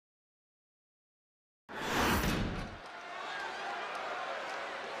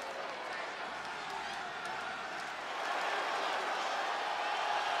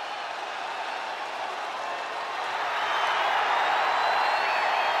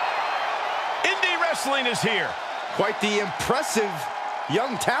Wrestling is here. Quite the impressive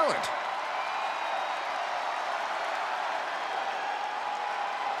young talent.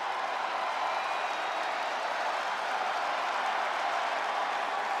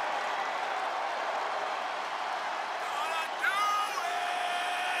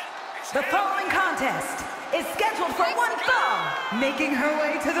 The following contest is scheduled for one fall, making her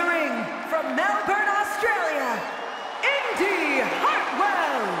way to the ring from Melbourne, Australia, Indi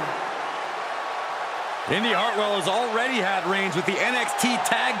Hartwell. Indi Hartwell has already had reigns with the NXT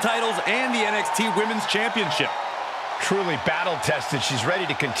Tag Titles and the NXT Women's Championship. Truly battle-tested. She's ready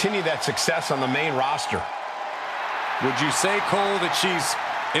to continue that success on the main roster. Would you say, Cole, that she's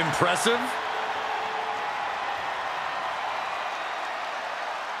impressive?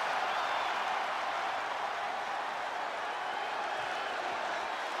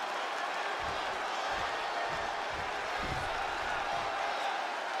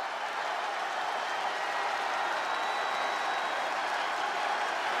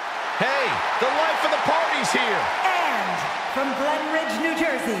 Hey, the life of the party's here. And from Glen Ridge, New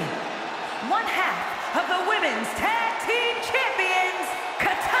Jersey, one half of the Women's Tag Team Champions,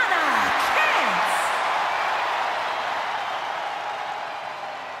 Katana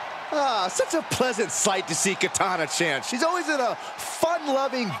Chance. Such a pleasant sight to see Katana Chance. She's always in a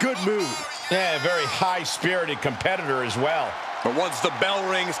fun-loving, good mood. Yeah, a very high-spirited competitor as well. But once the bell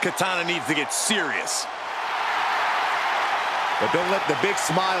rings, Katana needs to get serious. But don't let the big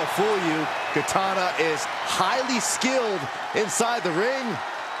smile fool you. Katana is highly skilled inside the ring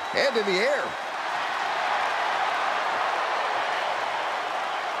and in the air.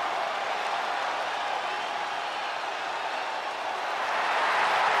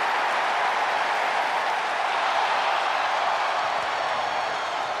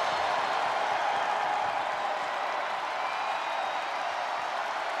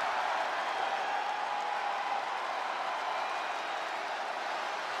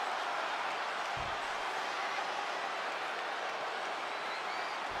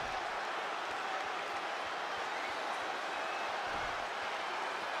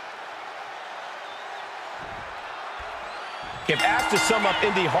 If asked to sum up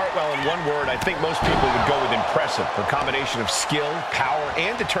Indi Hartwell in one word, I think most people would go with impressive. Her combination of skill, power,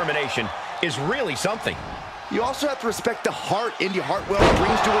 and determination is really something. You also have to respect the heart Indi Hartwell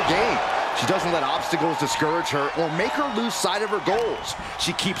brings to her game. She doesn't let obstacles discourage her or make her lose sight of her goals.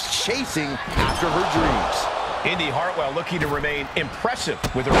 She keeps chasing after her dreams. Indi Hartwell looking to remain impressive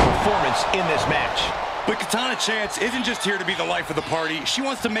with her performance in this match. But Katana Chance isn't just here to be the life of the party. She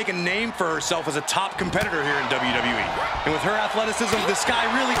wants to make a name for herself as a top competitor here in WWE. And with her athleticism, the sky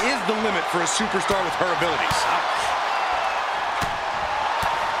really is the limit for a superstar with her abilities.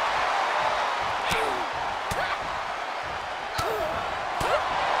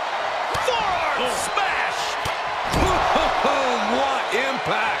 Forearm smash! What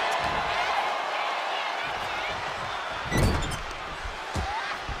impact!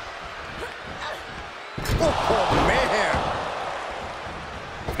 Oh, man.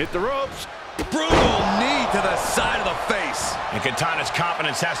 Hit the ropes. Brutal knee to the side of the face. And Katana's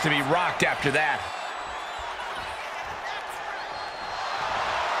confidence has to be rocked after that.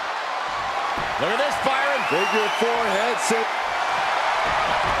 Look at this, Byron. Figure forehead sit.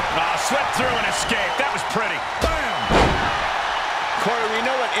 Swept through and escaped. That was pretty. Bam! Corey, we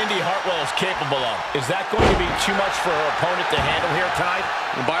know what Indi Hartwell is capable of. Is that going to be too much for her opponent to handle here tonight?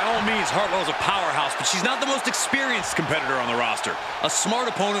 Well, by all means, Hartwell is a powerhouse, but she's not the most experienced competitor on the roster. A smart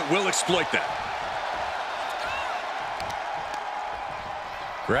opponent will exploit that.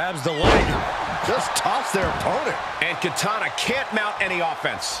 Grabs the leg. Just toss their opponent. And Katana can't mount any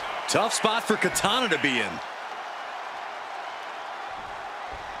offense. Tough spot for Katana to be in.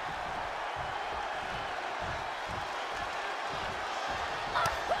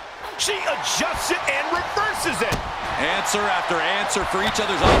 She adjusts it and reverses it. Answer after answer for each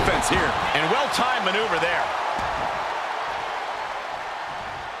other's offense here. And well-timed maneuver there.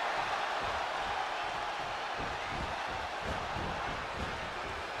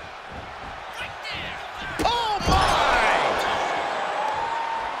 Oh, my!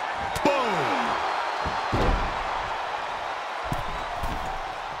 Boom!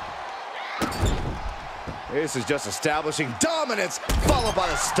 This is just establishing dominance, followed by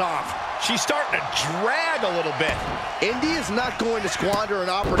a stomp. She's starting to drag a little bit. Indi is not going to squander an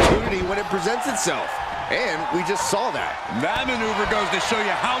opportunity when it presents itself. And we just saw that. That maneuver goes to show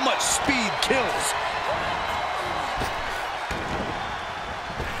you how much speed kills.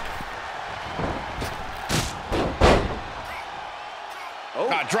 Oh,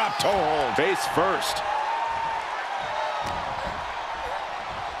 drop toe hold. Face first.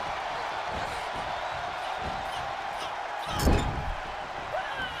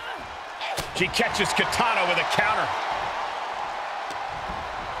 She catches Katana with a counter.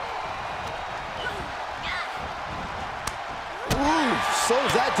 Ooh,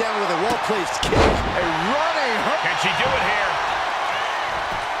 slows that down with a well-placed kick. A running hook. Can she do it here?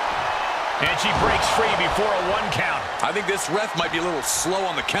 And she breaks free before a 1 count. I think this ref might be a little slow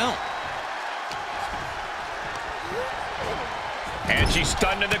on the count. And she's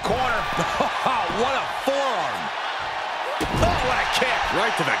stunned in the corner. What a forearm. Oh, what a kick.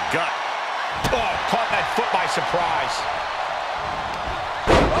 Right to the gut. Oh, caught that foot by surprise.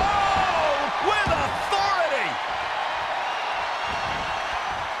 Oh, with authority.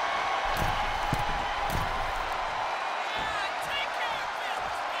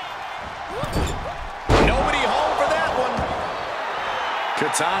 Nobody home for that one.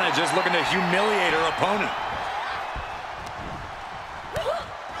 Katana just looking to humiliate her opponent.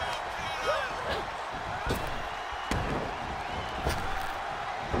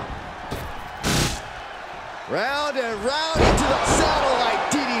 Round and round into the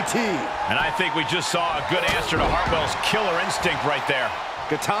satellite DDT. And I think we just saw a good answer to Hartwell's killer instinct right there.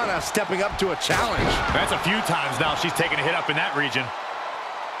 Katana stepping up to a challenge. That's a few times now she's taken a hit up in that region.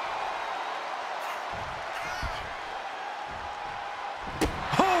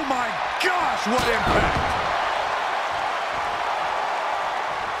 Oh my gosh, what impact!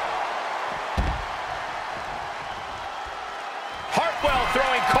 Hartwell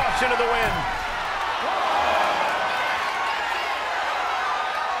throwing caution to the wind.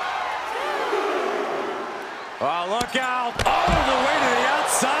 Oh, look out. All the way to the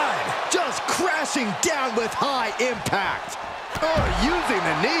outside. Just crashing down with high impact. Oh, using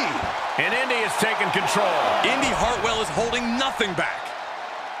the knee. And Indi is taking control. Indi Hartwell is holding nothing back.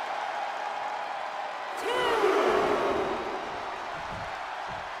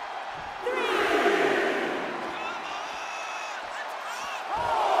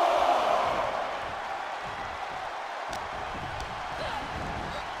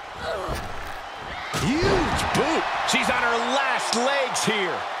 Huge boot. She's on her last legs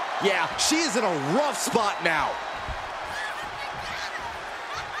here. Yeah, she is in a rough spot now.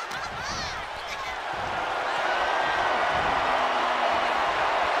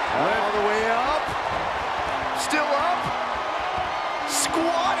 All the way up. Still up.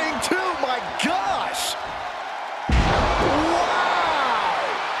 Squatting too, my gosh.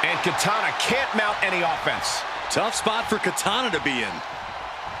 Wow. And Katana can't mount any offense. Tough spot for Katana to be in.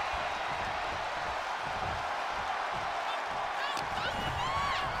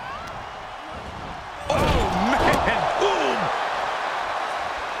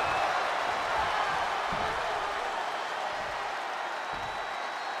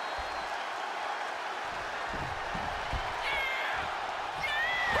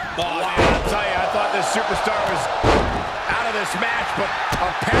 Oh, man, I'll tell you, I thought this superstar was out of this match, but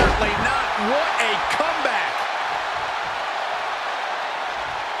apparently not. What a comeback.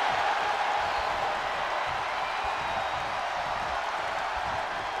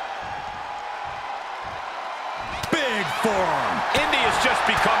 Big forearm. Indi has just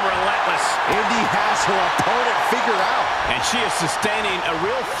become relentless. Indi has her opponent figured out. And she is sustaining a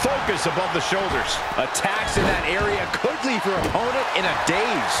real focus above the shoulders. Attacks in that area could leave her opponent in a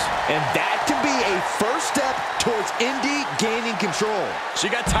daze. And that can be a first step towards Indi gaining control. She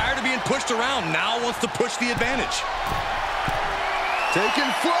got tired of being pushed around. Now wants to push the advantage.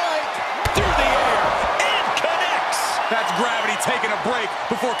 Taking flight. Through the air. And connects. That's gravity taking a break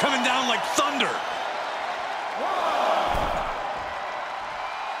before coming down like thunder.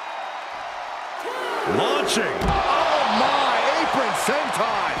 Launching. Oh my, apron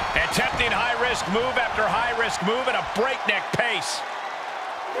senton. Attempting high-risk move after high-risk move at a breakneck pace.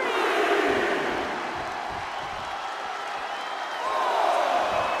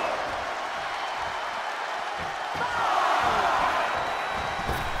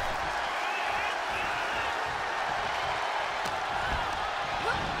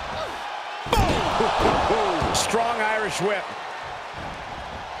 Strong Irish whip.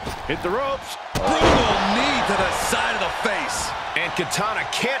 Hit the ropes. Brutal knee to the side of the face. And Katana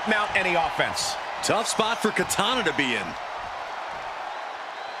can't mount any offense. Tough spot for Katana to be in.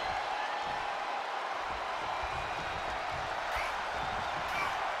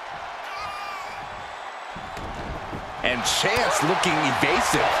 And Chance looking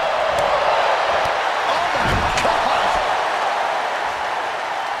evasive. Oh my God.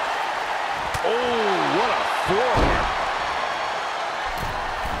 Oh, what a forearm.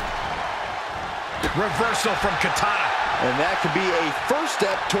 Reversal from Katana. And that could be a first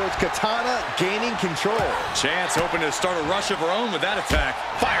step towards Katana gaining control. Chance hoping to start a rush of her own with that attack.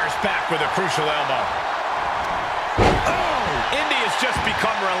 Fires back with a crucial elbow. Oh, Indi has just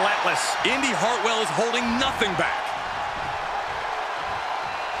become relentless. Indi Hartwell is holding nothing back.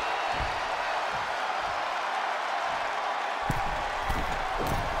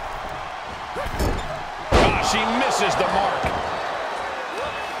 She misses the mark.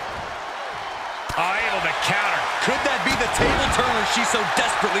 Able to counter. Could that be the table turner she so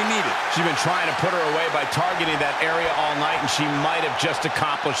desperately needed? She's been trying to put her away by targeting that area all night, and she might have just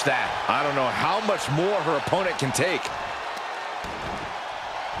accomplished that. I don't know how much more her opponent can take.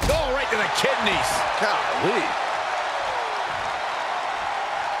 Oh, right to the kidneys. Golly.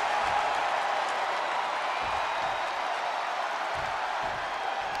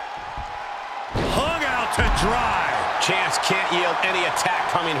 Hung out to dry. Chance can't yield any attack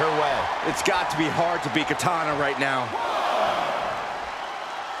coming her way. It's got to be hard to beat Katana right now.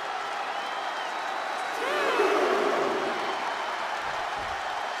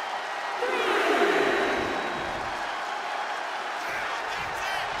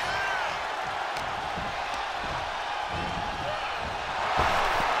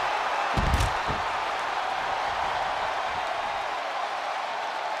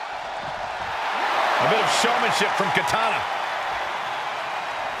 A bit of showmanship from Katana.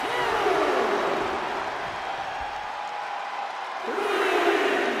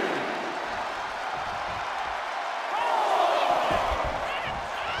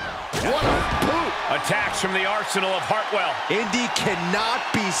 What a boot! Attacks from the arsenal of Hartwell. Indi cannot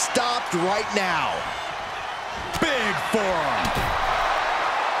be stopped right now. Big forearm.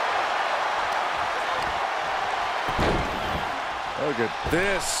 Look at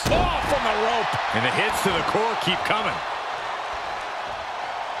this. Oh, from the rope. And the hits to the core keep coming.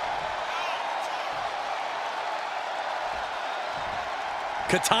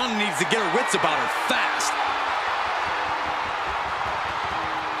 Katana needs to get her wits about her fast.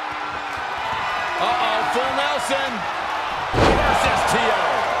 Uh-oh, full Nelson. Reverse STO.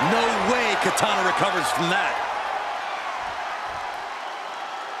 No way Katana recovers from that.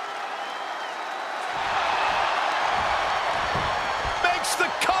 Makes the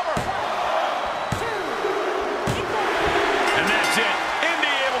cover. And that's it.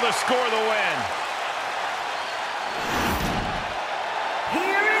 Indi able to score the win.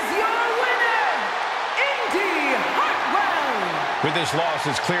 Here is your winner, Indi Hartwell. With this loss,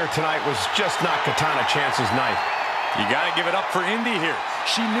 it's clear tonight was just not Katana Chance's night. You got to give it up for Indi here.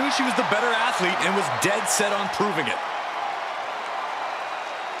 She knew she was the better athlete and was dead set on proving it.